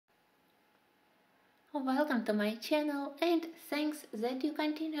Welcome to my channel and thanks that you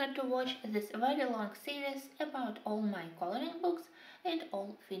continue to watch this very long series about all my coloring books and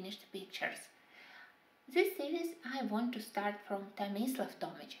all finished pictures. This series I want to start from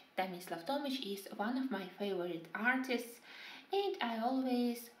T.Tomic. T.Tomic is one of my favorite artists and I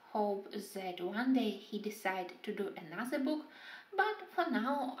always hope that one day he decides to do another book, but for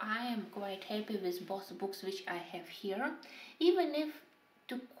now I am quite happy with both books which I have here, even if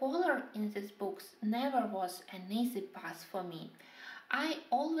to color in these books never was an easy path for me. I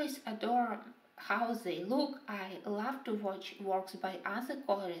always adore how they look. I love to watch works by other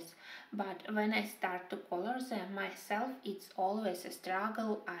colorists, but when I start to color them myself, it's always a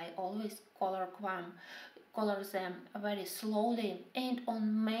struggle. I always color them very slowly, and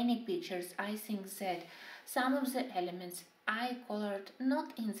on many pictures I think that some of the elements I colored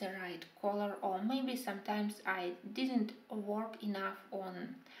not in the right color, or maybe sometimes I didn't work enough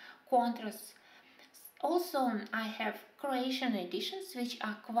on contrast. Also, I have Croatian editions which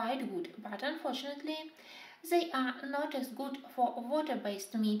are quite good, but unfortunately they are not as good for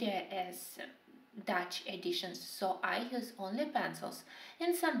water-based media as Dutch editions, so I use only pencils,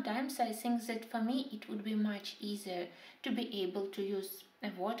 and sometimes I think that for me it would be much easier to be able to use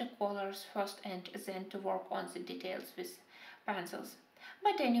watercolors first and then to work on the details with pencils.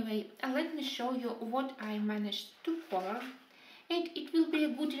 But anyway, let me show you what I managed to color, and it will be a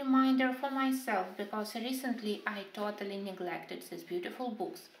good reminder for myself because recently I totally neglected these beautiful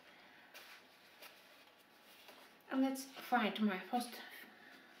books. Let's find my first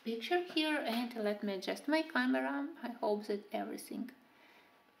picture here and let me adjust my camera. I hope that everything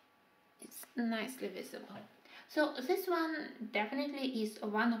is nicely visible. So this one definitely is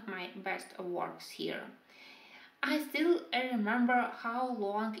one of my best works here. I still remember how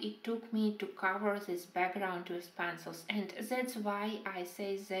long it took me to cover this background with pencils, and that's why I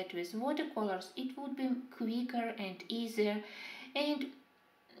say that with watercolors it would be quicker and easier. And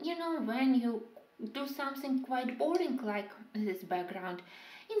you know, when you do something quite boring like this background,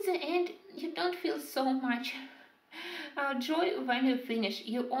 in the end you don't feel so much joy when you finish.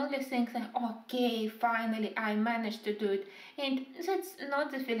 You only think that okay, finally I managed to do it, and that's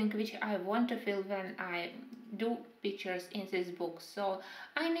not the feeling which I want to feel when I do pictures in this book. So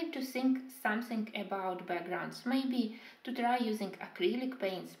I need to think something about backgrounds, maybe to try using acrylic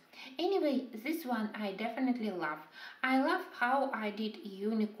paints. Anyway, this one I definitely love. I love how I did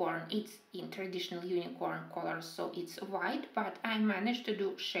unicorn. It's in traditional unicorn colors, so it's white, but I managed to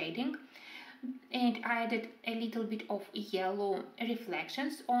do shading and I added a little bit of yellow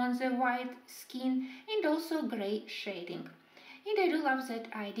reflections on the white skin and also gray shading. And I do love that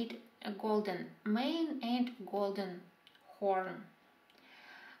I did a golden mane and golden horn.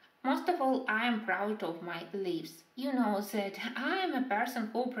 Most of all, I am proud of my leaves. You know that I am a person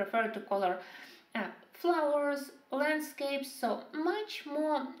who prefers to color flowers, landscapes, so much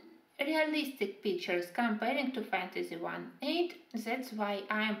more realistic pictures comparing to fantasy one, and that's why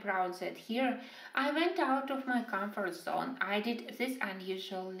I am proud that here I went out of my comfort zone. I did these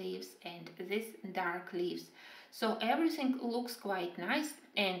unusual leaves and these dark leaves, so everything looks quite nice,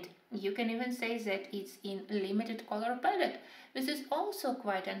 and you can even say that it's in limited color palette. This is also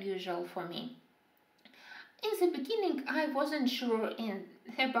quite unusual for me. In the beginning I wasn't sure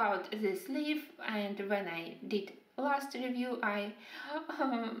about this leaf, and when I did last review I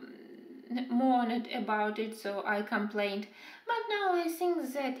mourned about it, so I complained, but now I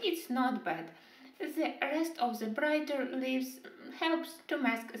think that it's not bad. The rest of the brighter leaves helps to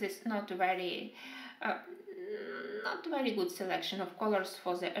mask this not very good selection of colors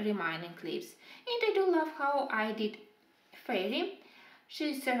for the remaining leaves. And I do love how I did fairy.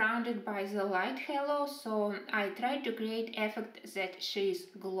 She's surrounded by the light halo, so I tried to create effect that she's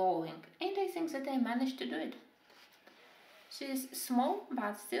glowing, and I think that I managed to do it. She's small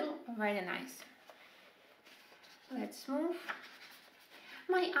but still very nice. Let's move.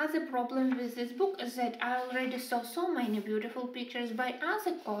 My other problem with this book is that I already saw so many beautiful pictures by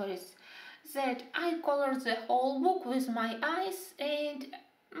other colorists that I colored the whole book with my eyes, and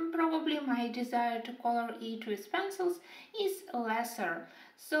probably my desire to color it with pencils is lesser.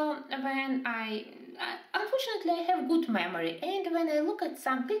 So when unfortunately I have good memory, and when I look at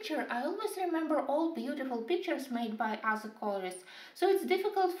some picture I always remember all beautiful pictures made by other colorists, so it's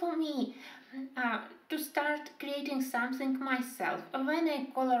difficult for me to start creating something myself. When I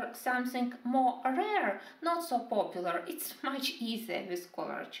color something more rare, not so popular, it's much easier with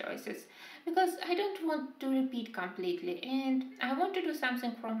color choices, because I don't want to repeat completely and I want to do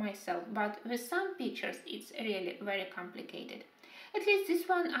something for myself, but with some pictures it's really very complicated. At least this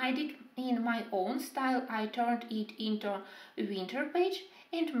one I did in my own style. I turned it into a winter page,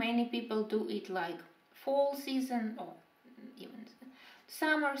 and many people do it like fall season or even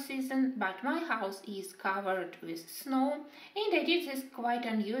summer season, but my house is covered with snow, and I did this quite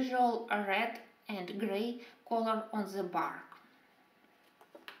unusual red and grey color on the bark.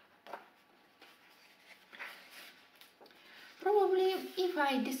 Probably if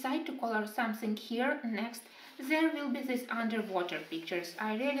I decide to color something here next, there will be these underwater pictures.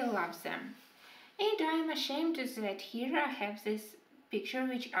 I really love them. And I'm ashamed that here I have this picture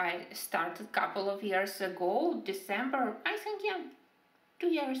which I started a couple of years ago, December, I think, yeah, 2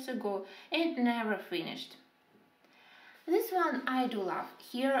 years ago, and never finished. This one I do love.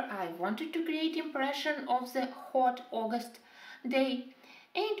 Here I wanted to create impression of the hot August day,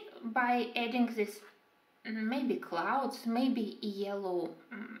 and by adding this maybe clouds, maybe yellow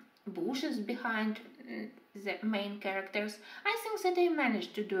bushes behind the main characters, I think that I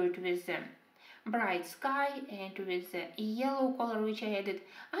managed to do it with the bright sky and with the yellow color which I added.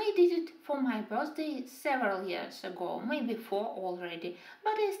 I did it for my birthday several years ago, maybe 4 already,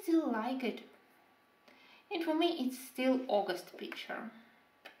 but I still like it. And for me it's still August picture.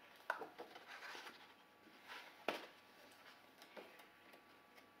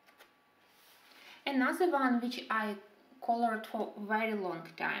 Another one which I colored for a very long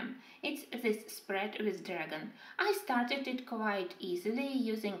time, it's this spread with dragon. I started it quite easily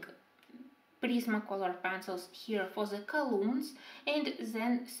using Prismacolor pencils here for the columns, and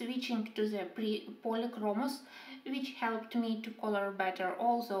then switching to the polychromos, which helped me to color better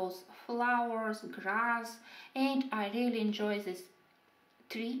all those flowers, grass, and I really enjoy this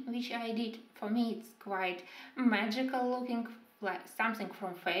tree which I did. For me it's quite magical looking, like something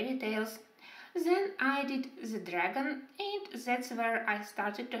from fairy tales. Then I did the dragon, and that's where I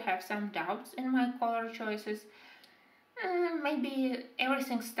started to have some doubts in my color choices. Maybe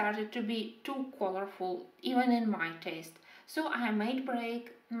everything started to be too colorful, even in my taste. So I made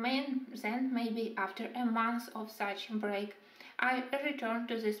break, then maybe after a month of such break, I returned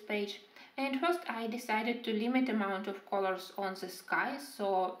to this page. And first I decided to limit amount of colors on the sky.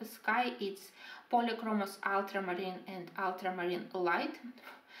 So sky it's Polychromos Ultramarine and Ultramarine Light,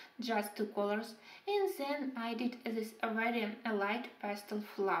 just 2 colors. And then I did this very light pastel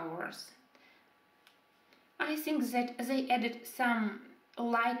flowers. I think that they added some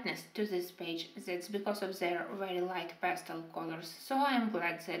lightness to this page. That's because of their very light pastel colors. So I'm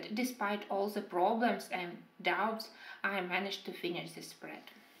glad that despite all the problems and doubts, I managed to finish this spread.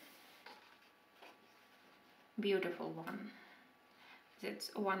 Beautiful one.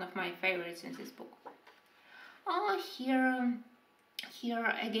 That's one of my favorites in this book. Oh,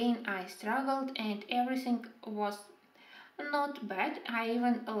 here again I struggled, and everything was not bad. I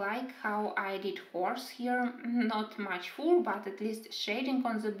even like how I did horse here. Not much fur, but at least shading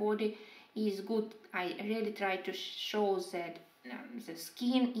on the body is good. I really try to show that the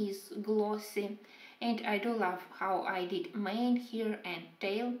skin is glossy, and I do love how I did mane here and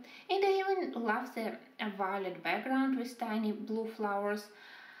tail, and I even love the violet background with tiny blue flowers.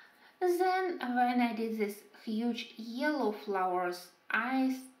 Then when I did this huge yellow flowers,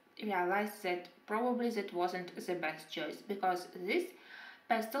 I realized that probably that wasn't the best choice, because this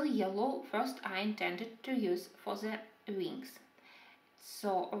pastel yellow first I intended to use for the wings.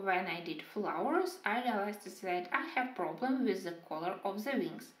 So when I did flowers, I realized that I have problem with the color of the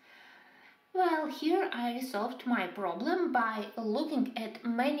wings. Well, here I resolved my problem by looking at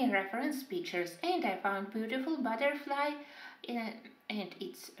many reference pictures, and I found beautiful butterfly, and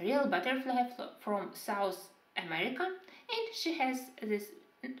it's real butterfly from South America, and she has this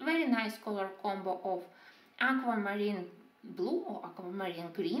very nice color combo of aquamarine blue or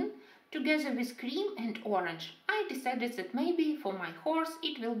aquamarine green together with cream and orange. I decided that maybe for my horse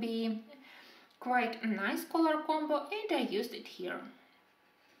it will be quite a nice color combo, and I used it here.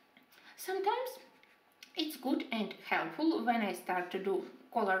 Sometimes it's good and helpful when I start to do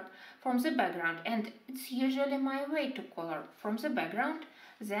color from the background, and it's usually my way to color from the background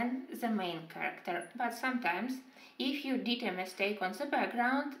than the main character. But sometimes if you did a mistake on the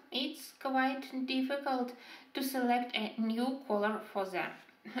background, it's quite difficult to select a new color for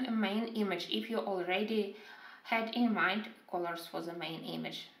the main image if you already had in mind colors for the main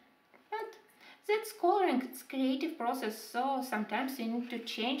image. But that's coloring, it's creative process, so sometimes you need to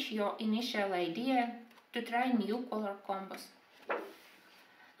change your initial idea to try new color combos.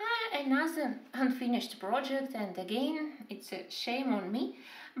 Another unfinished project, and again it's a shame on me,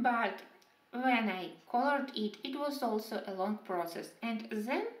 but when I colored it, it was also a long process, and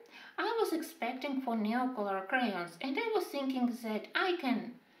then I was expecting for Neocolor crayons, and I was thinking that I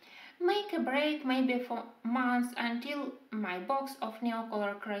can make a break maybe for months until my box of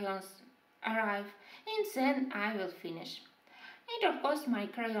Neocolor crayons arrive, and then I will finish. And of course my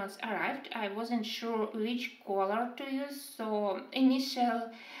crayons arrived. I wasn't sure which color to use, so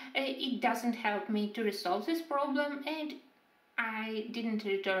it doesn't help me to resolve this problem, and I didn't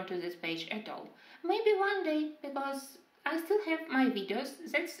return to this page at all. Maybe one day, because I still have my videos.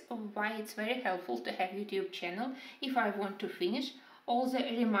 That's why it's very helpful to have YouTube channel. If I want to finish all the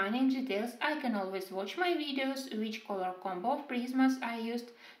remaining details, I can always watch my videos, which color combo of prismas I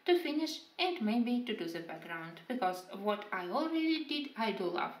used to finish, and maybe to do the background, because what I already did I do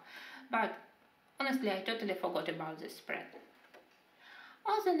love, but honestly I totally forgot about this spread.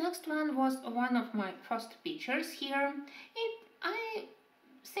 Oh, the next one was one of my first pictures here, and I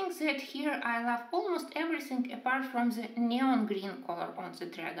think that here I love almost everything apart from the neon green color on the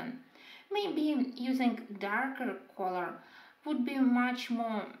dragon. Maybe using darker color would be much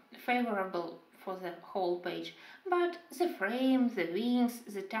more favorable for the whole page, but the frame, the wings,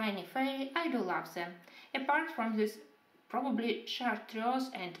 the tiny fairy, I do love them. Apart from this probably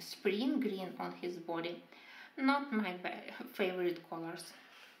chartreuse and spring green on his body, not my favorite colors.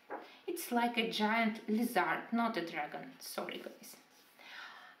 It's like a giant lizard, not a dragon, sorry guys.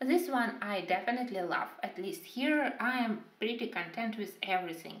 This one I definitely love, at least here I am pretty content with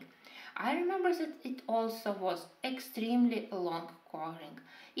everything. I remember that it also was extremely long coloring.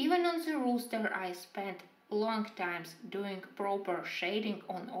 Even on the rooster I spent long times doing proper shading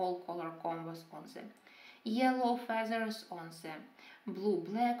on all color combos, on the yellow feathers, on the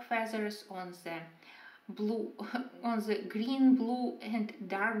blue-black feathers, on the blue on the green, blue and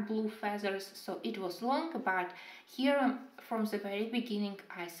dark blue feathers, so it was long, but here from the very beginning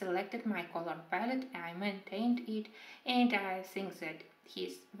I selected my color palette, I maintained it, and I think that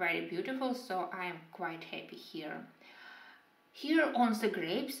he's very beautiful, so I am quite happy here. Here on the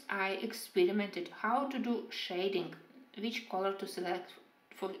grapes I experimented how to do shading, which color to select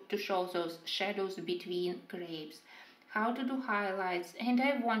to show those shadows between grapes, how to do highlights, and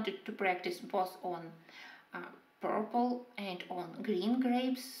I wanted to practice both on purple and on green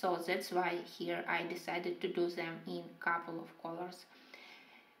grapes, so that's why here I decided to do them in couple of colors.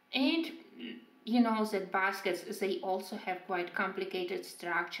 And you know that baskets, they also have quite complicated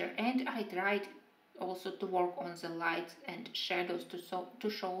structure, and I tried also to work on the lights and shadows to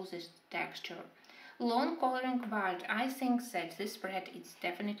show this texture. Long coloring, but I think that this spread is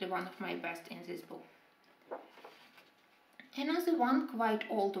definitely one of my best in this book. Another one quite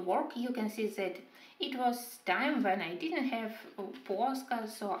old work, you can see that it was time when I didn't have Posca,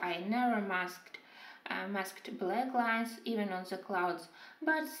 so I never masked black lines even on the clouds,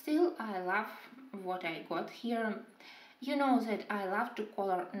 but still I love what I got here. You know that I love to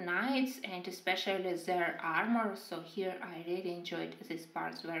color knights and especially their armor, so here I really enjoyed these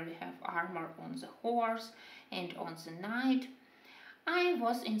parts where we have armor on the horse and on the knight. I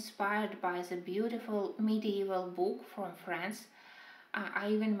was inspired by the beautiful medieval book from France. I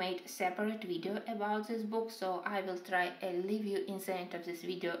even made a separate video about this book, so I will try and leave you in the end of this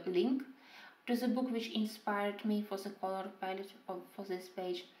video link to the book which inspired me for the color palette for this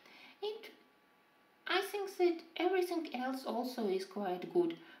page. And I think that everything else also is quite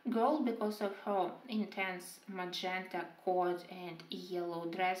good. Girl, because of her intense magenta coat and yellow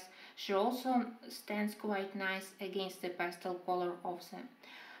dress, she also stands quite nice against the pastel color of the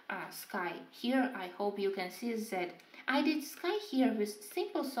sky. Here I hope you can see that I did sky here with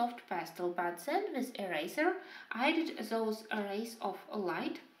simple soft pastel, but then with eraser I did those rays of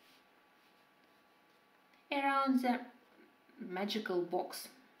light around the magical box.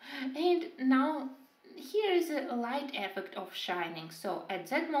 And now here is a light effect of shining, so at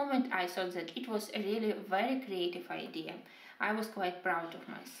that moment I thought that it was a really very creative idea. I was quite proud of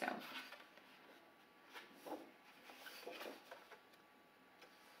myself.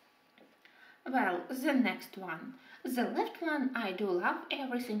 Well, the next one. The left one I do love,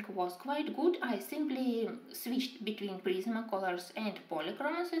 everything was quite good. I simply switched between Prismacolors and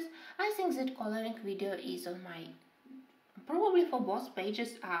Polychromasis. I think that coloring video is on my, probably for both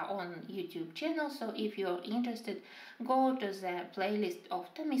pages are on YouTube channel, so if you're interested, go to the playlist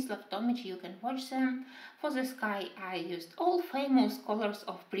of T.Tomic, you can watch them. For the sky I used all famous colors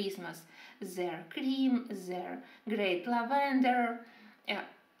of Prismas, their cream, their great lavender,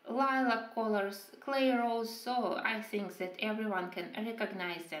 lilac colors, clay rose, so I think that everyone can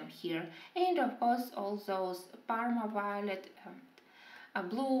recognize them here. And of course all those Parma violet, a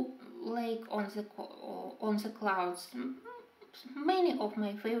blue lake on the clouds, many of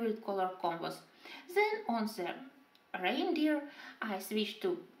my favorite color combos. Then on the reindeer I switched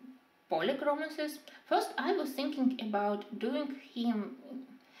to Polychromasis. First I was thinking about doing him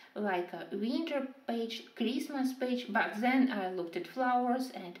like a winter page, Christmas page, but then I looked at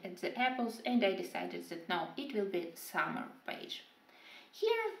flowers and at the apples and I decided that no, it will be summer page.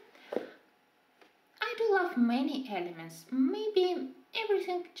 Here I do love many elements, maybe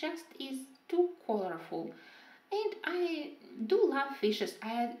everything just is too colorful. And I do love fishes.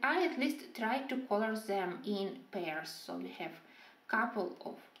 I at least try to color them in pairs, so we have couple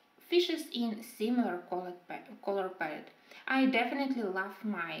of fishes in similar color palette. I definitely love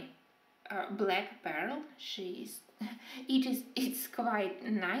my black pearl. It's quite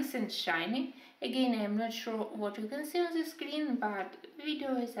nice and shiny. Again, I'm not sure what you can see on the screen, but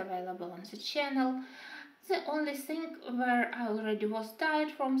video is available on the channel. The only thing where I already was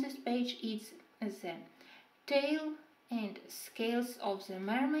tired from this page is the tail and scales of the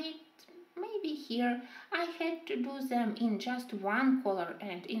mermaid. Maybe here I had to do them in just one color,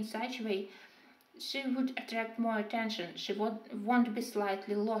 and in such way she would attract more attention. She won't be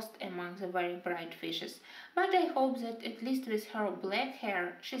slightly lost among the very bright fishes. But I hope that at least with her black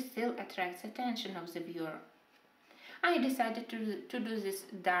hair she still attracts attention of the viewer. I decided to do these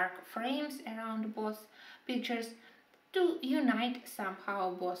dark frames around both pictures to unite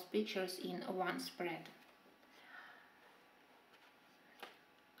somehow both pictures in one spread.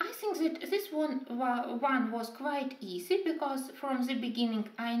 I think that this one was quite easy because from the beginning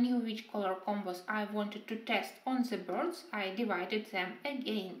I knew which color combos I wanted to test on the birds. I divided them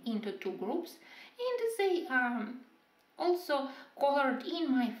again into two groups and they also colored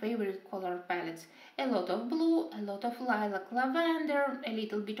in my favorite color palettes. A lot of blue, a lot of lilac lavender, a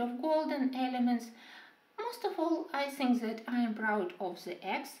little bit of golden elements. Most of all, I think that I am proud of the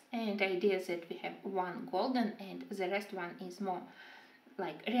eggs and the idea that we have one golden and the rest one is more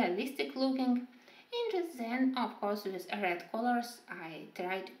like realistic looking. And then of course with red colors I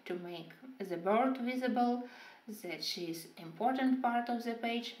tried to make the bird visible, that she is important part of the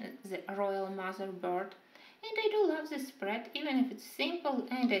page, the royal mother bird. And I do love this spread even if it's simple,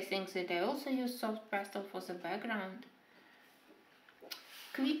 and I think that I also use soft pastel for the background.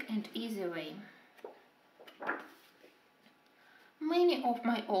 Quick and easy way. Many of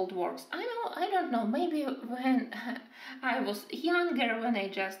my old works, I don't know, maybe when I was younger, when I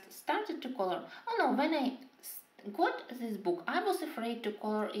just started to color. Oh no, when I got this book, I was afraid to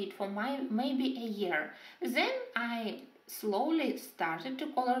color it for maybe a year. Then I slowly started to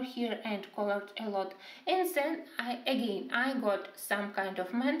color here and colored a lot. And then I got some kind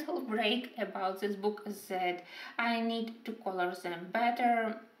of mental break about this book, that I need to color them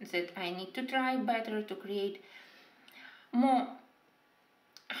better, that I need to try better to create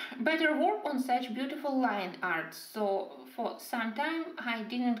better work on such beautiful line art. So for some time I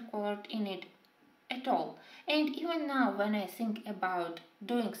didn't color in it at all. And even now when I think about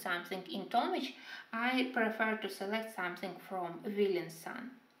doing something in T.Tomic, I prefer to select something from Villain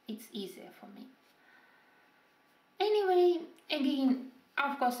Sun. It's easier for me. Anyway, again,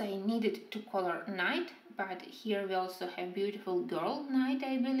 of course I needed to color night, but here we also have beautiful girl night,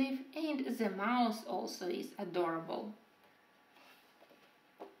 I believe, and the mouse also is adorable.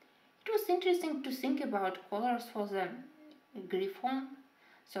 It was interesting to think about colors for the griffon.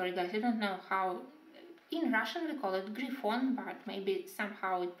 Sorry guys, I don't know how in Russian we call it griffon, but maybe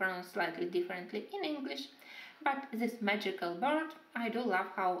somehow it's pronounced slightly differently in English. But this magical bird, I do love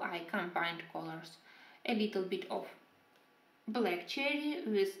how I combined colors. A little bit of black cherry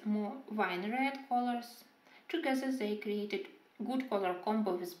with more wine red colors. Together they created good color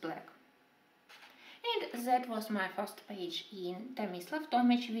combo with black. And that was my first page in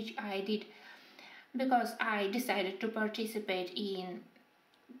T.Tomic, which I did because I decided to participate in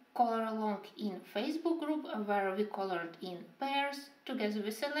Kolorowanka in Facebook group, where we colored in pairs together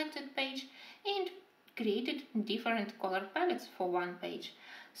with selected page and created different color palettes for one page.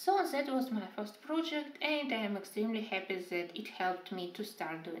 So that was my first project and I am extremely happy that it helped me to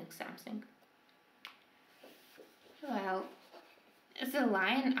start doing something. Well, the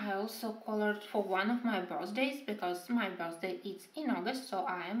line I also colored for one of my birthdays, because my birthday is in August, so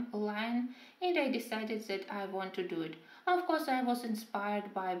I am a lion and I decided that I want to do it. Of course I was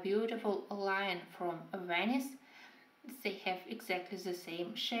inspired by a beautiful lion from Venice. They have exactly the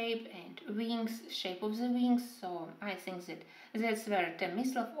same shape and wings, shape of the wings, so I think that's where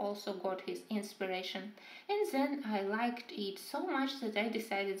Tomislav also got his inspiration. And then I liked it so much that I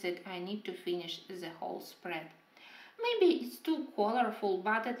decided that I need to finish the whole spread. Maybe it's too colorful,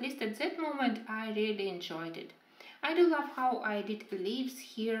 but at least at that moment I really enjoyed it. I do love how I did leaves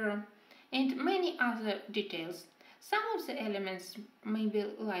here and many other details. Some of the elements, maybe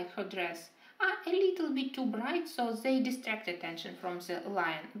like her dress, are a little bit too bright, so they distract attention from the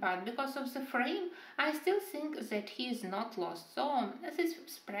lion. But because of the frame, I still think that he is not lost, so this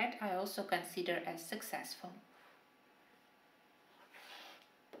spread I also consider as successful.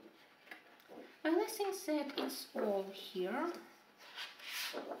 Well, I think that it's all here.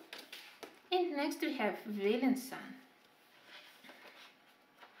 And next we have Williamson.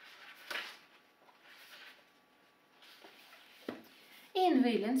 In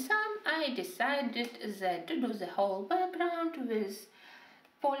Williamson, I decided that to do the whole background with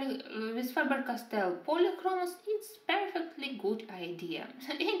Faber-Castell polychromes, it's perfectly good idea,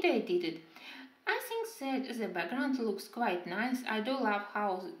 and I did it. I think that the background looks quite nice. I do love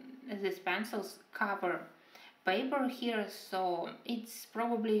how these pencils cover paper here, so it's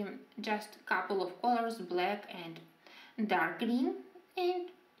probably just a couple of colors, black and dark green, and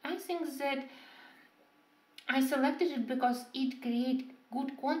I think that I selected it because it creates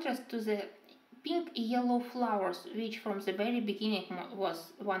good contrast to the pink yellow flowers, which from the very beginning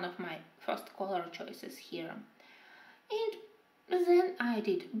was one of my first color choices here. And then I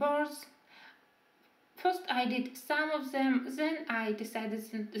did birds. First I did some of them, then I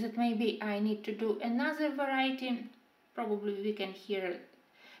decided that maybe I need to do another variety. Probably we can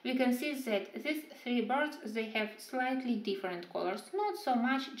see that these three birds, they have slightly different colors, not so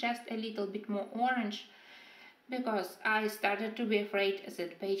much, just a little bit more orange, because I started to be afraid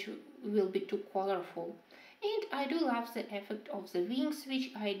that page will be too colorful. And I do love the effect of the wings,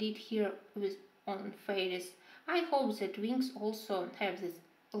 which I did here on fairies. I hope that wings also have this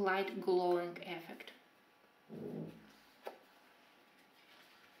light glowing effect.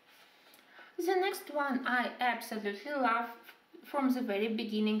 The next one I absolutely love. From the very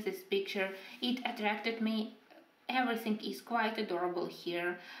beginning, this picture, it attracted me. Everything is quite adorable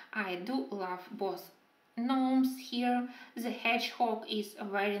here. I do love both gnomes here. The hedgehog is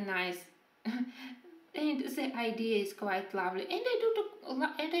very nice and the idea is quite lovely, and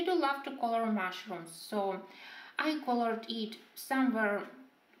I do love to color mushrooms, so I colored it somewhere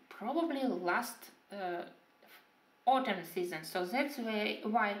probably last autumn season, so that's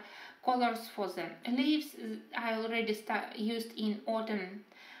why colors for the leaves I already used in autumn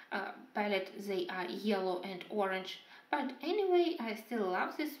palette. They are yellow and orange. But anyway, I still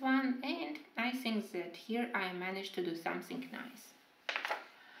love this one, and I think that here I managed to do something nice.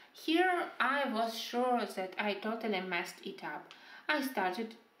 Here I was sure that I totally messed it up. I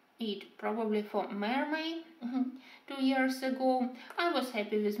started it probably for mermaid 2 years ago. I was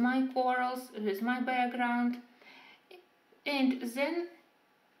happy with my corals, with my background, and then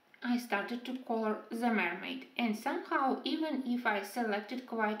I started to color the mermaid, and somehow, even if I selected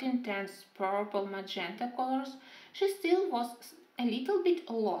quite intense purple magenta colors, she still was a little bit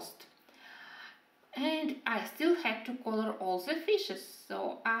lost. And I still had to color all the fishes,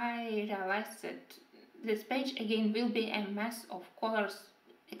 so I realized that this page again will be a mess of colors,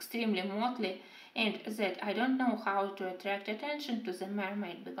 extremely motley, and that I don't know how to attract attention to the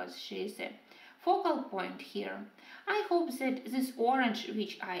mermaid because she is a focal point here. I hope that this orange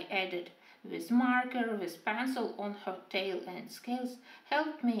which I added with marker, with pencil on her tail and scales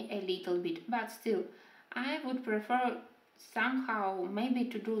helped me a little bit, but still I would prefer somehow maybe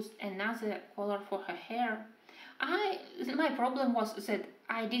to do another color for her hair. My problem was that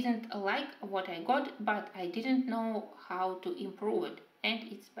I didn't like what I got, but I didn't know how to improve it, and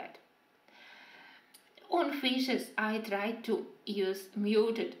it's bad. On fishes I tried to use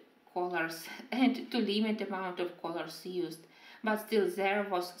muted colors and to limit the amount of colors used, but still there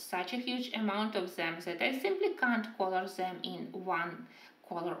was such a huge amount of them that I simply can't color them in one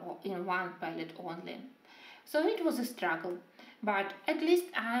color or in one palette only. So it was a struggle, but at least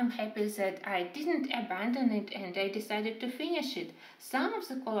I'm happy that I didn't abandon it and I decided to finish it. Some of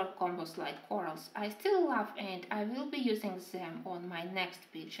the color combos like corals I still love, and I will be using them on my next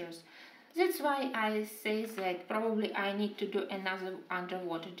pictures. That's why I say that probably I need to do another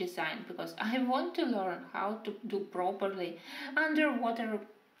underwater design, because I want to learn how to do properly underwater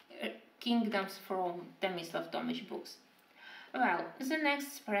kingdoms from the T.Tomic books. Well, the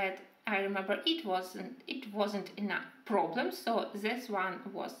next spread, I remember it wasn't enough problem, so this one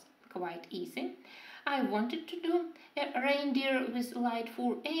was quite easy. I wanted to do a reindeer with light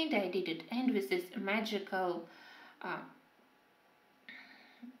fur, and I did it, and with this magical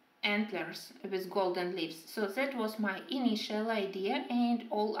antlers with golden leaves. So that was my initial idea, and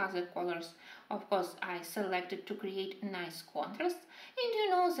all other colors of course I selected to create nice contrast. And you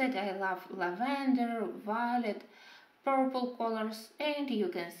know that I love lavender, violet, purple colors, and you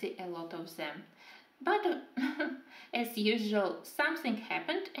can see a lot of them. But as usual, something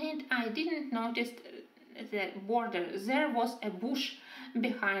happened and I didn't notice the border there was a bush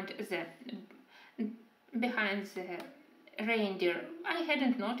behind the reindeer. I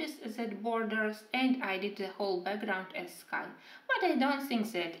hadn't noticed that borders, and I did the whole background as sky, but I don't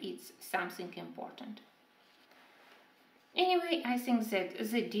think that it's something important. Anyway, I think that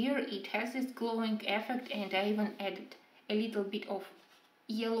the deer, it has this glowing effect, and I even added a little bit of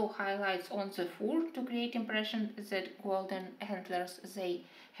yellow highlights on the fur to create impression that golden antlers, they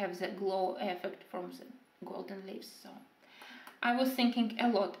have the glow effect from the golden leaves. So I was thinking a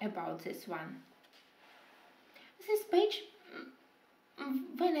lot about this one. This page,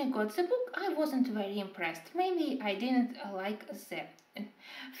 when I got the book, I wasn't very impressed. Maybe I didn't like the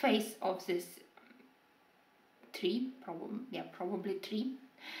face of this tree, probably tree.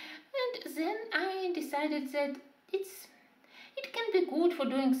 And then I decided that it can be good for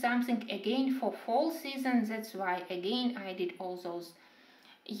doing something again for fall season. That's why again I did all those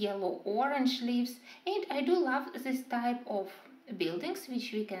yellow orange leaves, and I do love this type of buildings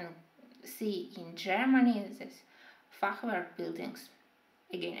which we can see in Germany, this Fachwerk buildings.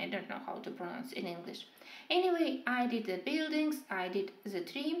 Again, I don't know how to pronounce in English. Anyway, I did the buildings, I did the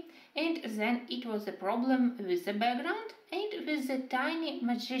tree, and then it was a problem with the background and with the tiny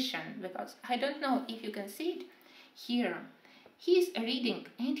magician, because I don't know if you can see it here. He is reading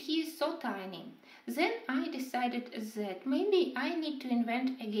and he is so tiny. Then I decided that maybe I need to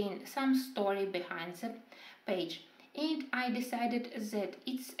invent again some story behind the page, and I decided that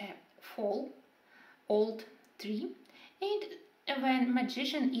it's a fall old tree, and when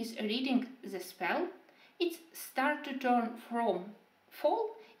magician is reading the spell, it starts to turn from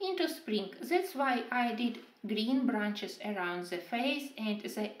fall into spring. That's why I did green branches around the face, and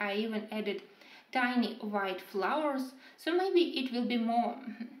I even added tiny white flowers, so maybe it will be more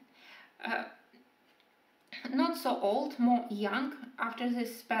not so old, more young after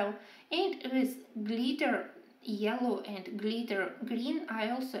this spell. And with glitter yellow and glitter green,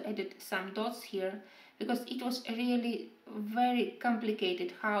 I also added some dots here, because it was really very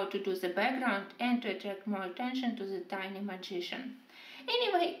complicated how to do the background and to attract more attention to the tiny magician.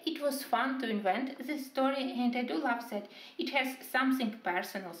 Anyway, it was fun to invent this story, and I do love that it has something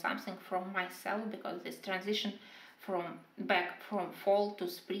personal, something from myself, because this transition back from fall to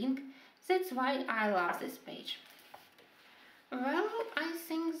spring, that's why I love this page. Well, I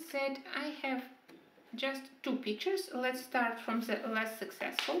think that I have just two pictures. Let's start from the less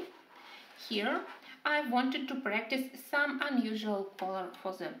successful. Here I wanted to practice some unusual color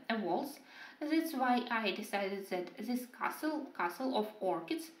for the walls. That's why I decided that this castle of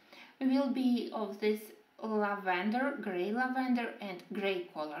orchids will be of this lavender, grey lavender and grey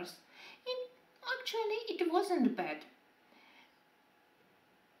colors. And actually it wasn't bad.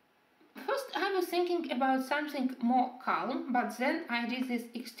 First I was thinking about something more calm, but then I did these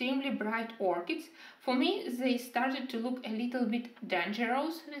extremely bright orchids. For me they started to look a little bit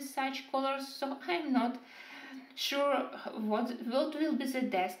dangerous with such colors, so I'm not sure what will be the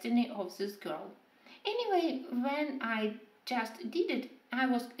destiny of this girl. Anyway, when I just did it, I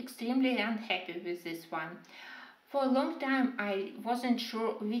was extremely unhappy with this one. For a long time I wasn't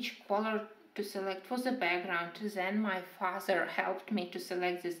sure which color to select for the background. Then my father helped me to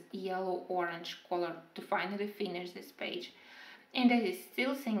select this yellow-orange color to finally finish this page. And I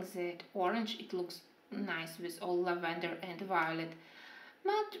still think that orange, it looks nice with all lavender and violet.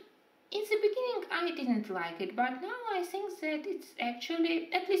 But in the beginning I didn't like it, but now I think that it's actually,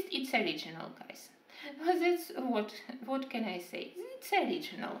 at least it's original, guys. That's what can I say? It's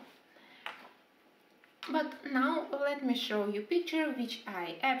original. But now let me show you a picture which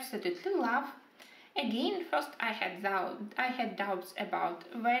I absolutely love. Again, first I had doubts about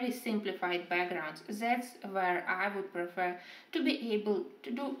very simplified backgrounds. That's where I would prefer to be able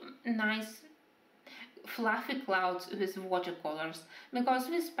to do nice fluffy clouds with watercolors, because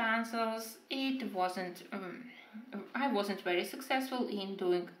with pencils it wasn't I wasn't very successful in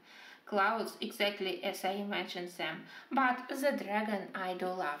doing clouds exactly as I imagined them. But the dragon I do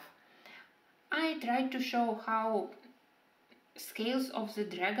love. I tried to show how scales of the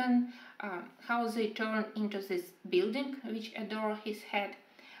dragon, how they turn into this building which adore his head.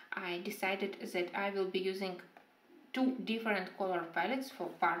 I decided that I will be using two different color palettes for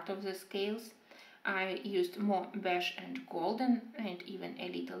part of the scales. I used more beige and golden, and even a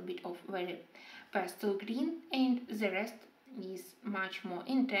little bit of very pastel green, and the rest is much more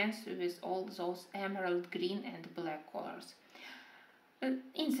intense with all those emerald green and black colors.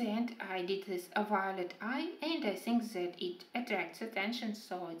 In the end I did this violet eye, and I think that it attracts attention,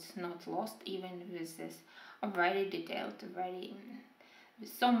 so it's not lost even with this very detailed,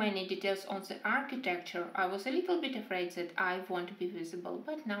 with so many details on the architecture, I was a little bit afraid that I won't be visible,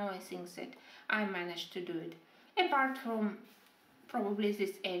 but now I think that I managed to do it. Apart from probably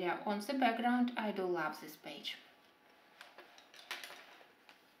this area on the background, I do love this page.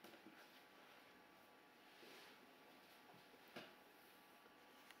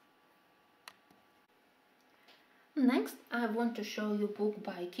 Next, I want to show you a book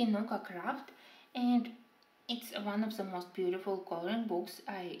by K.Craft, and it's one of the most beautiful coloring books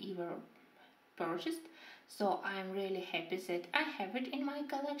I ever purchased, so I'm really happy that I have it in my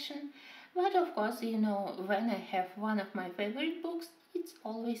collection. But of course, you know, when I have one of my favorite books, it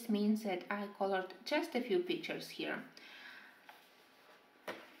always means that I colored just a few pictures here.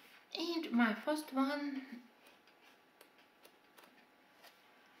 And my first one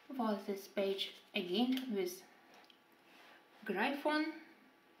was this page again with Gryphon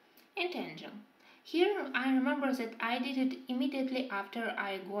and Angel. Here I remember that I did it immediately after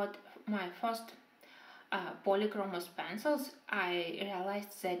I got my first polychromos pencils. I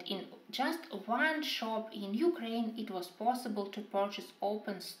realized that in just one shop in Ukraine it was possible to purchase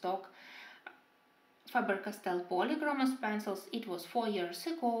open stock Faber-Castell polychromos pencils. It was 4 years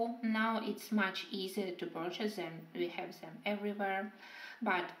ago. Now it's much easier to purchase them. We have them everywhere.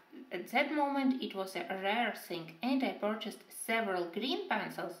 But at that moment it was a rare thing, and I purchased several green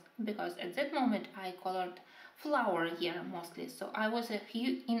pencils because at that moment I colored flower here mostly, so I was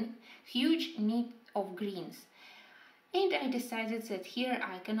in huge need of greens. And I decided that here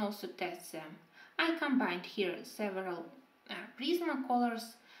I can also test them. I combined here several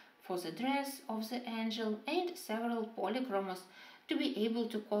Prismacolors for the dress of the angel and several polychromos to be able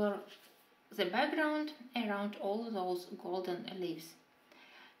to color the background around all those golden leaves.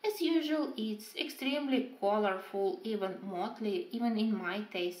 As usual, it's extremely colorful, even motley, even in my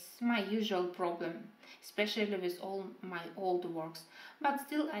taste, my usual problem, especially with all my old works. But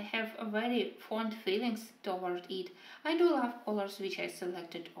still I have a very fond feelings toward it. I do love colors which I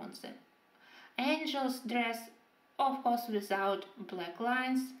selected on the angel's dress, of course without black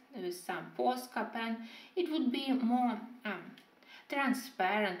lines, with some Posca pen. It would be more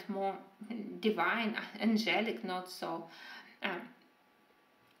transparent, more divine, angelic, not so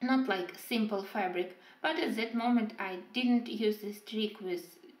not like simple fabric, but at that moment I didn't use this trick with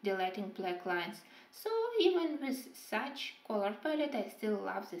deleting black lines, so even with such color palette I still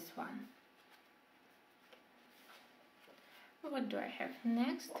love this one. What do I have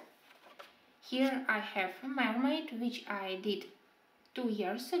next? Here I have a mermaid, which I did 2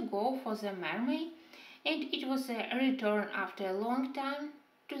 years ago for the mermaid, and it was a return after a long time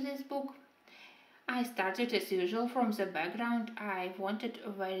to this book. I started as usual from the background. I wanted a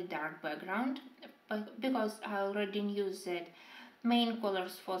very dark background because I already knew that main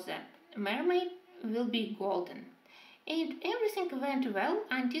colors for the mermaid will be golden. And everything went well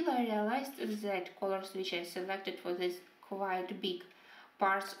until I realized that colors which I selected for this quite big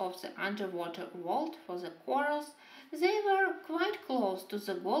parts of the underwater world for the corals, they were quite close to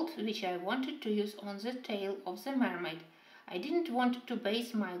the gold which I wanted to use on the tail of the mermaid. I didn't want to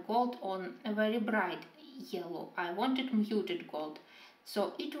base my gold on a very bright yellow. I wanted muted gold,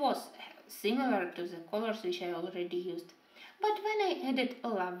 so it was similar to the colors which I already used. But when I added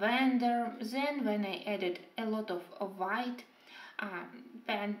lavender, then when I added a lot of white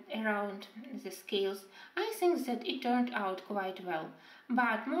pen around the scales, I think that it turned out quite well.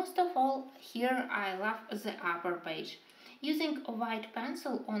 But most of all, here I love the upper page. Using a white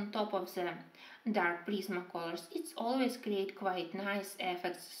pencil on top of the dark Prismacolors, it's always create quite nice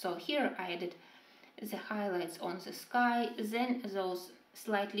effects. So here I added the highlights on the sky, then those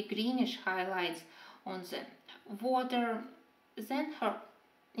slightly greenish highlights on the water, then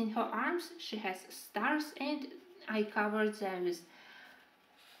in her arms she has stars, and I covered them with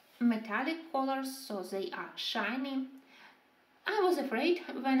metallic colors so they are shiny. I was afraid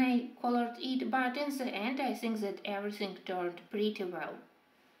when I colored it, but in the end I think that everything turned pretty well.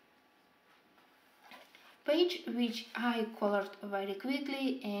 Page which I colored very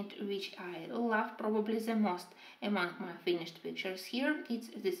quickly and which I love probably the most among my finished pictures here, it's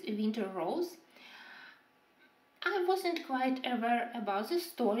this winter rose. I wasn't quite aware about the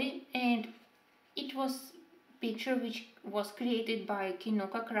story, and it was picture which was created by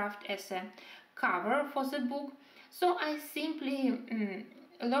K.Craft as a cover for the book. So I simply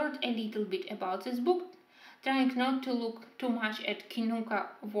learned a little bit about this book, trying not to look too much at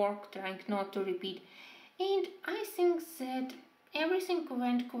K.Craft work, trying not to repeat. And I think that everything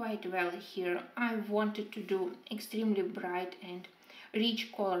went quite well here. I wanted to do extremely bright and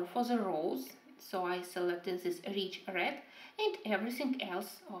rich color for the rose, so I selected this rich red, and everything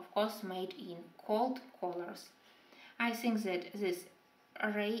else of course made in cold colors. I think that this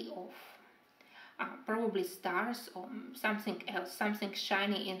ray of probably stars or something else, something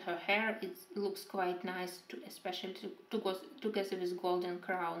shiny in her hair. It looks quite nice, especially to go together with golden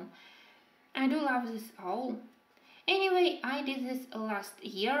crown. I do love this owl. Anyway, I did this last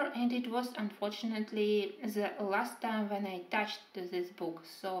year and it was unfortunately the last time when I touched this book,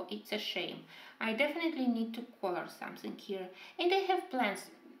 so it's a shame. I definitely need to color something here, and I have plans.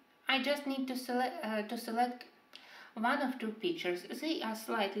 I just need to select one of two pictures. They are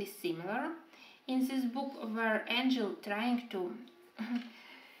slightly similar. In this book were angel trying to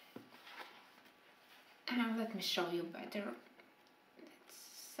let me show you better.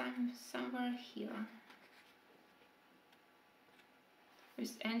 It's somewhere here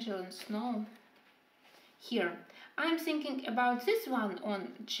with angel and snow. Here I'm thinking about this one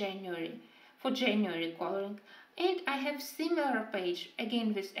on January, for January coloring, and I have similar page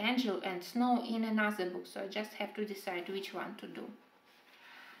again with angel and snow in another book, so I just have to decide which one to do.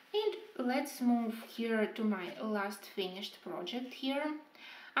 And let's move here to my last finished project here.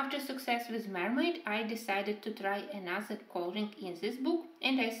 After success with Mermaid, I decided to try another coloring in this book,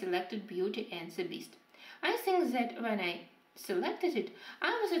 and I selected Beauty and the Beast. I think that when I selected it,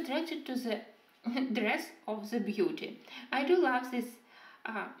 I was attracted to the dress of the Beauty. I do love this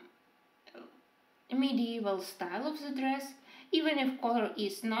medieval style of the dress, even if color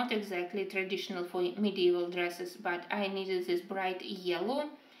is not exactly traditional for medieval dresses, but I needed this bright yellow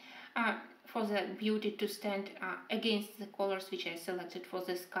for the Beauty to stand against the colors which I selected for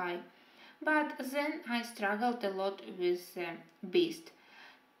the sky. But then I struggled a lot with the Beast.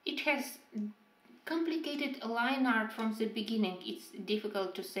 It has complicated line art from the beginning. It's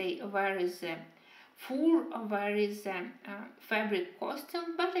difficult to say where is the fur or where is the fabric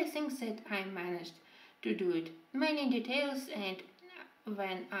costume, but I think that I managed to do it. Many details, and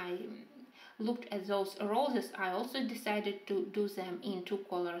when I looked at those roses, I also decided to do them in two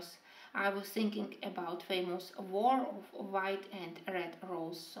colors. I was thinking about famous war of white and red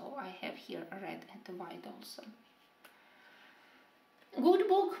rose, so I have here red and white also. Good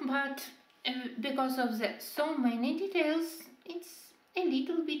book, but because of the so many details, it's a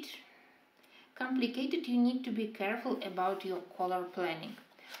little bit complicated. You need to be careful about your color planning.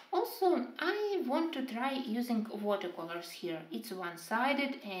 Also, I want to try using watercolors here. It's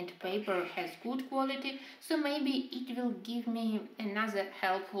one-sided and paper has good quality, so maybe it will give me another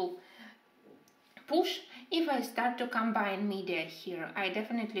helpful push if I start to combine media here. I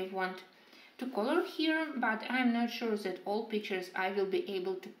definitely want to color here, but I'm not sure that all pictures I will be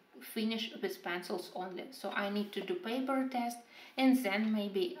able to finish with pencils only. So I need to do paper test, and then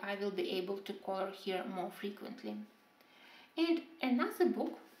maybe I will be able to color here more frequently. And another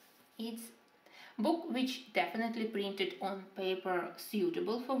book, it's book which definitely printed on paper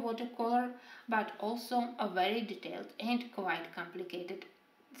suitable for watercolor, but also a very detailed and quite complicated.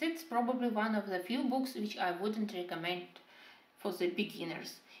 That's probably one of the few books which I wouldn't recommend for the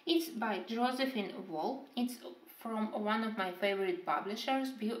beginners. It's by Josephine Wall. It's from one of my favorite publishers,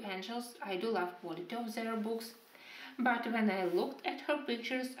 Blue Angels. I do love quality of their books, but when I looked at her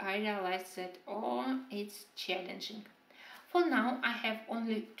pictures, I realized that, oh, it's challenging. For now, I have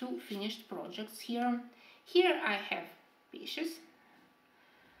only two finished projects here. Here I have fishes.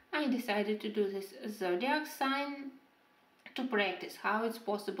 I decided to do this zodiac sign to practice how it's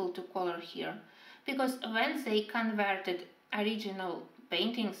possible to color here, because when they converted original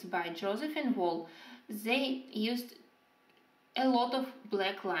paintings by Josephine Wall, they used a lot of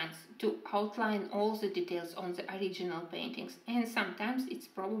black lines to outline all the details on the original paintings, and sometimes it's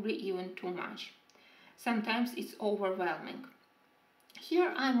probably even too much. Sometimes it's overwhelming.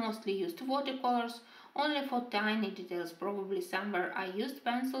 Here I mostly used watercolors, only for tiny details. Probably somewhere I used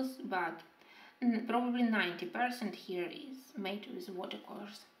pencils, but probably 90% here is made with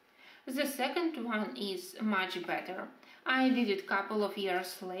watercolors. The second one is much better. I did it a couple of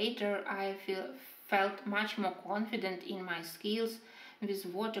years later. I felt much more confident in my skills with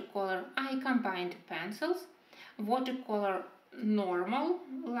watercolor. I combined pencils, watercolor normal,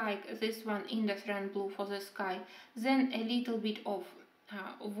 like this one, Industry Blue for the sky, then a little bit of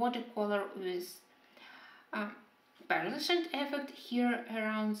watercolor with pearlescent effect here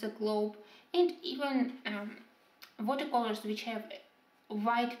around the globe, and even watercolors which have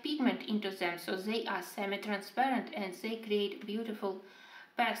white pigment into them, so they are semi-transparent and they create beautiful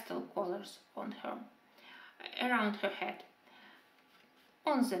pastel colors on her, around her head.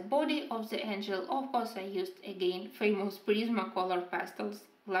 On the body of the angel, of course, I used again famous Prismacolor pastels,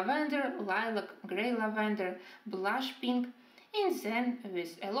 lavender, lilac, grey lavender, blush pink, and then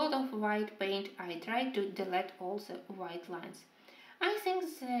with a lot of white paint I tried to delete all the white lines. I think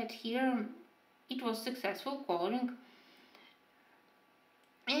that here it was successful coloring.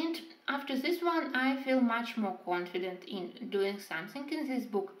 After this one, I feel much more confident in doing something in this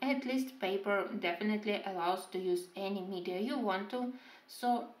book. At least paper definitely allows to use any media you want to,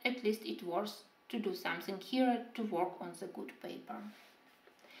 so at least it's worth to do something here to work on the good paper.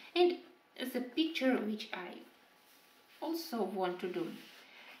 And the picture which I also want to do,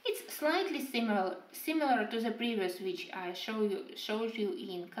 it's slightly similar to the previous which I showed you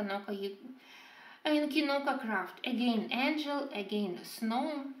in K.Craft. Again angel, again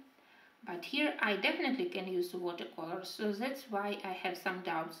snow. But here I definitely can use watercolors, so that's why I have some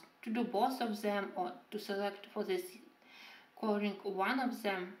doubts to do both of them or to select for this coloring one of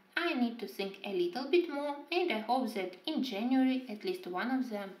them. I need to think a little bit more, and I hope that in January at least one of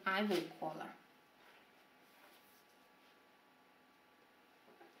them I will color.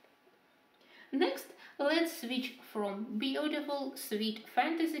 Next, let's switch from beautiful, sweet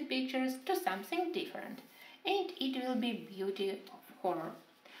fantasy pictures to something different, and it will be beauty of horror.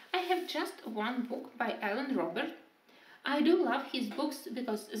 I have just one book by Alan Robert. I do love his books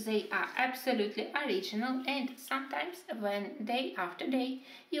because they are absolutely original, and sometimes when day after day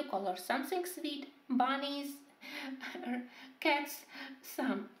you color something sweet, bunnies, cats,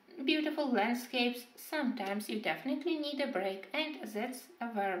 some beautiful landscapes, sometimes you definitely need a break, and that's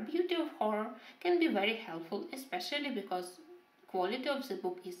where beauty of horror can be very helpful, especially because quality of the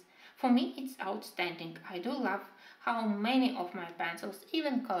book is, for me, it's outstanding. I do love how many of my pencils,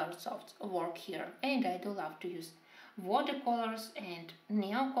 even colored softs, work here, and I do love to use watercolors and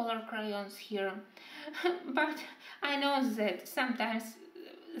neo-color crayons here. But I know that sometimes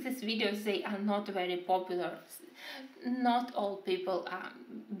these videos, they are not very popular. Not all people are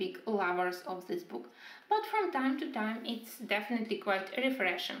big lovers of this book, but from time to time it's definitely quite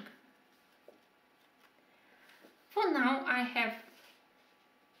refreshing. For now I have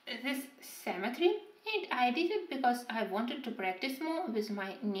this symmetry, and I did it because I wanted to practice more with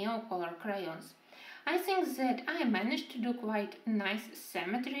my neo-color crayons. I think that I managed to do quite nice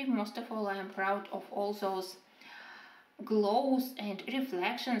symmetry. Most of all, I am proud of all those glows and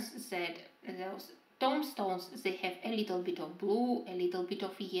reflections that those tombstones, they have a little bit of blue, a little bit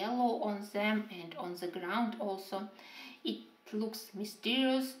of yellow on them, and on the ground also. It looks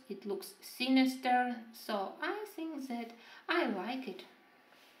mysterious, it looks sinister, so I think that I like it.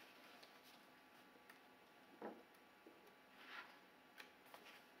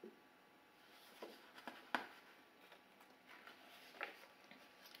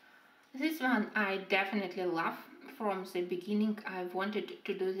 This one I definitely love. From the beginning I wanted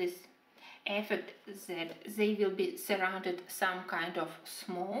to do this effect that they will be surrounded some kind of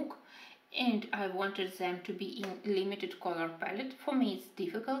smoke, and I wanted them to be in limited color palette. For me it's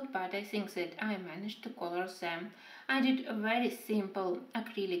difficult, but I think that I managed to color them. I did a very simple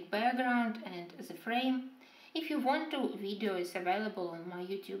acrylic background and the frame. If you want to, video is available on my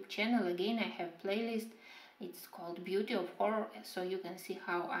YouTube channel. Again, I have playlist. It's called Beauty of Horror, so you can see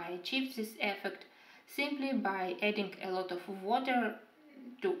how I achieved this effect simply by adding a lot of water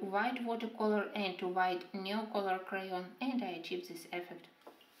to white watercolor and to white neo-color crayon, and I achieved this effect.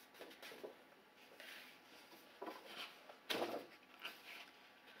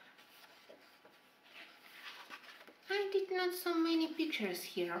 I did not so many pictures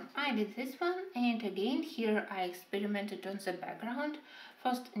here. I did this one, and again here I experimented on the background.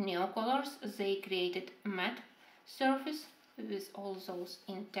 First neo-colors, they created matte surface with all those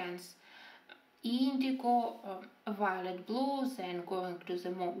intense indigo, violet blues, and going to the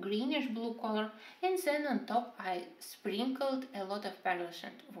more greenish blue color, and then on top I sprinkled a lot of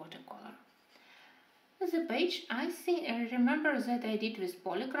pearlescent watercolor. The page, I remember that I did with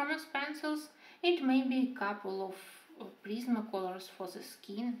polychromos pencils. It may be a couple of Prismacolors for the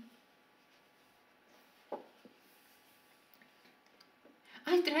skin.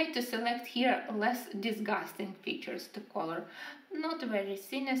 I tried to select here less disgusting pictures to color, not very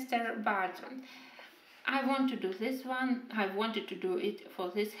sinister, but I want to do this one. I wanted to do it for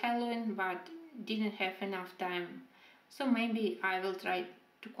this Halloween, but didn't have enough time, so maybe I will try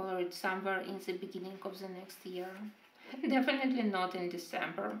to color it somewhere in the beginning of the next year. Definitely not in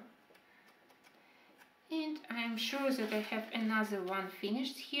December. And I'm sure that I have another one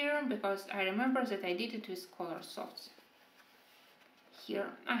finished here, because I remember that I did it with color softs. Here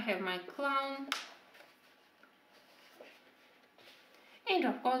I have my clown, and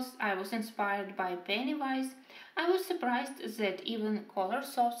of course I was inspired by Pennywise. I was surprised that even color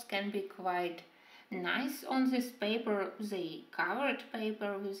softs can be quite nice on this paper. They covered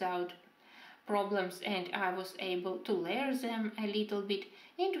paper without problems, and I was able to layer them a little bit,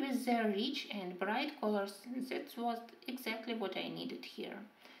 and with their rich and bright colors, that was exactly what I needed here.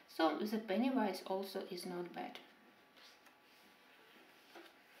 So the Pennywise also is not bad.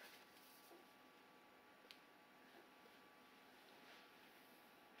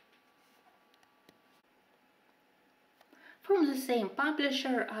 From the same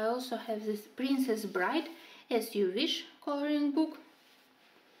publisher, I also have this Princess Bride As You Wish coloring book.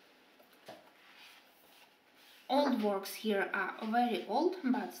 Old works here are very old,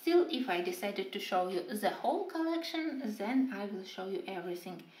 but still, if I decided to show you the whole collection, then I will show you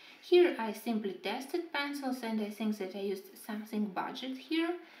everything. Here I simply tested pencils, and I think that I used something budget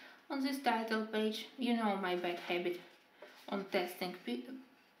here on this title page. You know my bad habit on testing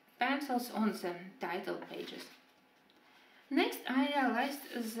pencils on the title pages. Next, I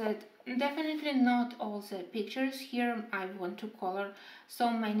realized that definitely not all the pictures here I want to color so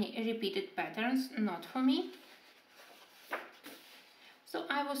many repeated patterns, not for me. So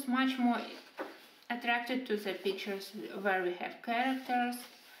I was much more attracted to the pictures where we have characters.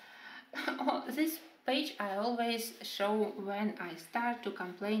 This page I always show when I start to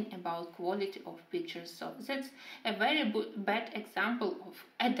complain about quality of pictures. So that's a very bad example of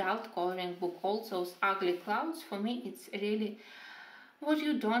adult coloring book. All those ugly clouds, for me it's really what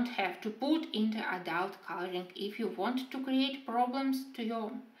you don't have to put into adult coloring. If you want to create problems to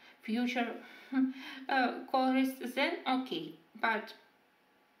your future colorists, then okay, but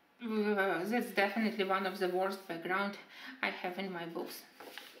that's definitely one of the worst background I have in my books.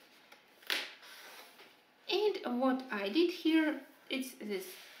 And what I did here, it's this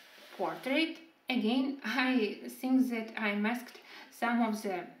portrait. Again, I think that I masked some of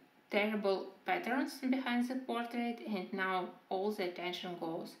the terrible patterns behind the portrait, and now all the attention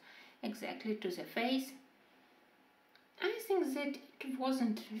goes exactly to the face. I think that it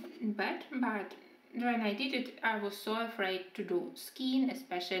wasn't bad, but when I did it, I was so afraid to do skin,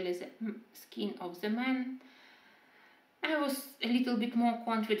 especially the skin of the man. I was a little bit more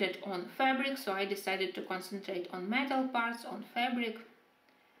confident on fabric, so I decided to concentrate on metal parts, on fabric.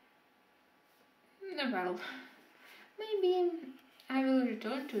 Well, maybe I will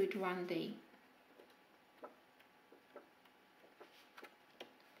return to it one day.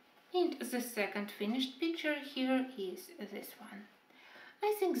 And the second finished picture here is this one.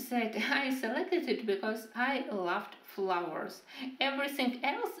 I think that I selected it because I loved flowers. Everything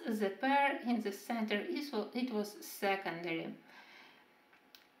else, the pear in the center, it was secondary.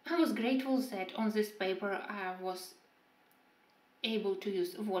 I was grateful that on this paper I was able to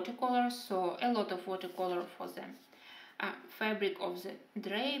use watercolor, so a lot of watercolor for the fabric of the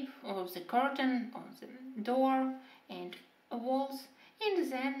drape, of the curtain, of the door and walls.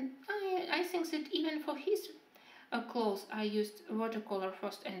 And then I think that even for his clothes I used watercolor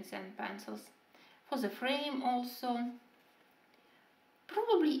first and then pencils. For the frame also.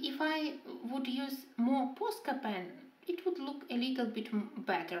 Probably if I would use more Posca pen, it would look a little bit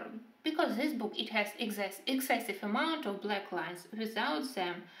better, because this book, it has excessive amount of black lines. Without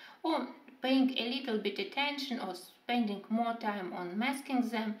them, or paying a little bit attention, or spending more time on masking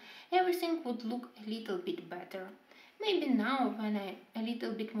them, everything would look a little bit better. Maybe now, when I'm a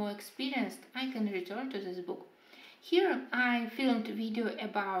little bit more experienced, I can return to this book. Here I filmed a video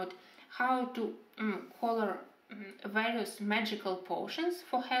about how to color various magical potions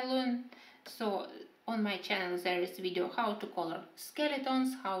for Halloween. So on my channel there is a video how to color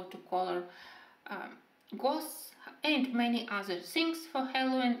skeletons, how to color ghosts and many other things for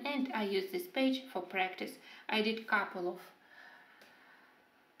Halloween, and I use this page for practice. I did couple of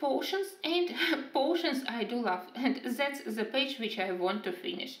potions, and potions I do love, and that's the page which I want to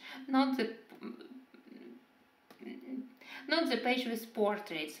finish, not the page with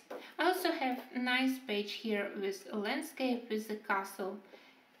portraits. I also have a nice page here with landscape with the castle.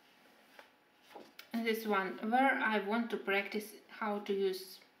 And this one where I want to practice how to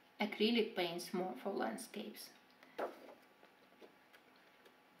use acrylic paints more for landscapes.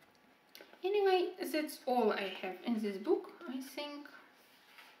 Anyway, that's all I have in this book. I think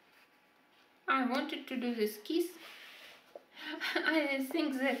I wanted to do this kiss. I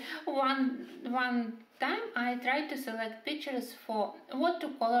think that one time I tried to select pictures for what to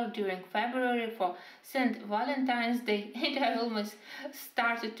color during February for St. Valentine's Day, and I almost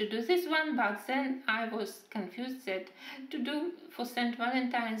started to do this one, but then I was confused that to do for St.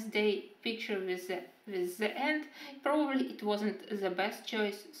 Valentine's Day picture with the end, probably it wasn't the best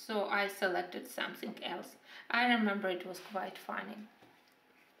choice, so I selected something else. I remember it was quite funny.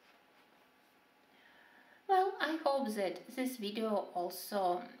 Well, I hope that this video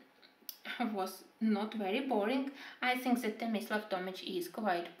also was not very boring. I think that T.Tomic is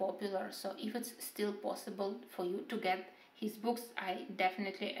quite popular, so if it's still possible for you to get his books, I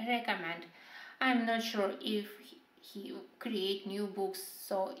definitely recommend. I'm not sure if he create new books,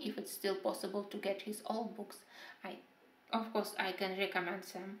 so if it's still possible to get his old books, of course I can recommend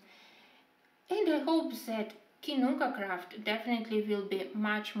them. And I hope that K.Craft definitely will be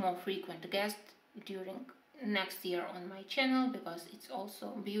much more frequent guest during next year on my channel, because it's also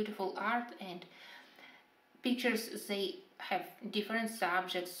beautiful art, and pictures, they have different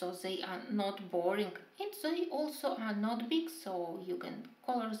subjects, so they are not boring, and they also are not big, so you can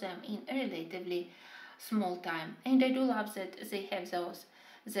color them in a relatively small time. And I do love that they have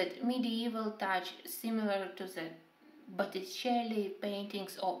that medieval touch, similar to the Botticelli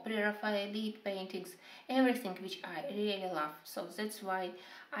paintings or Pre-Raphaelite paintings, everything which I really love. So that's why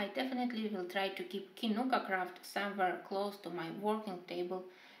I definitely will try to keep K.Craft somewhere close to my working table,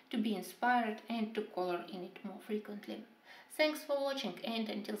 to be inspired and to color in it more frequently. Thanks for watching, and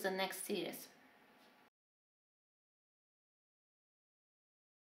until the next series.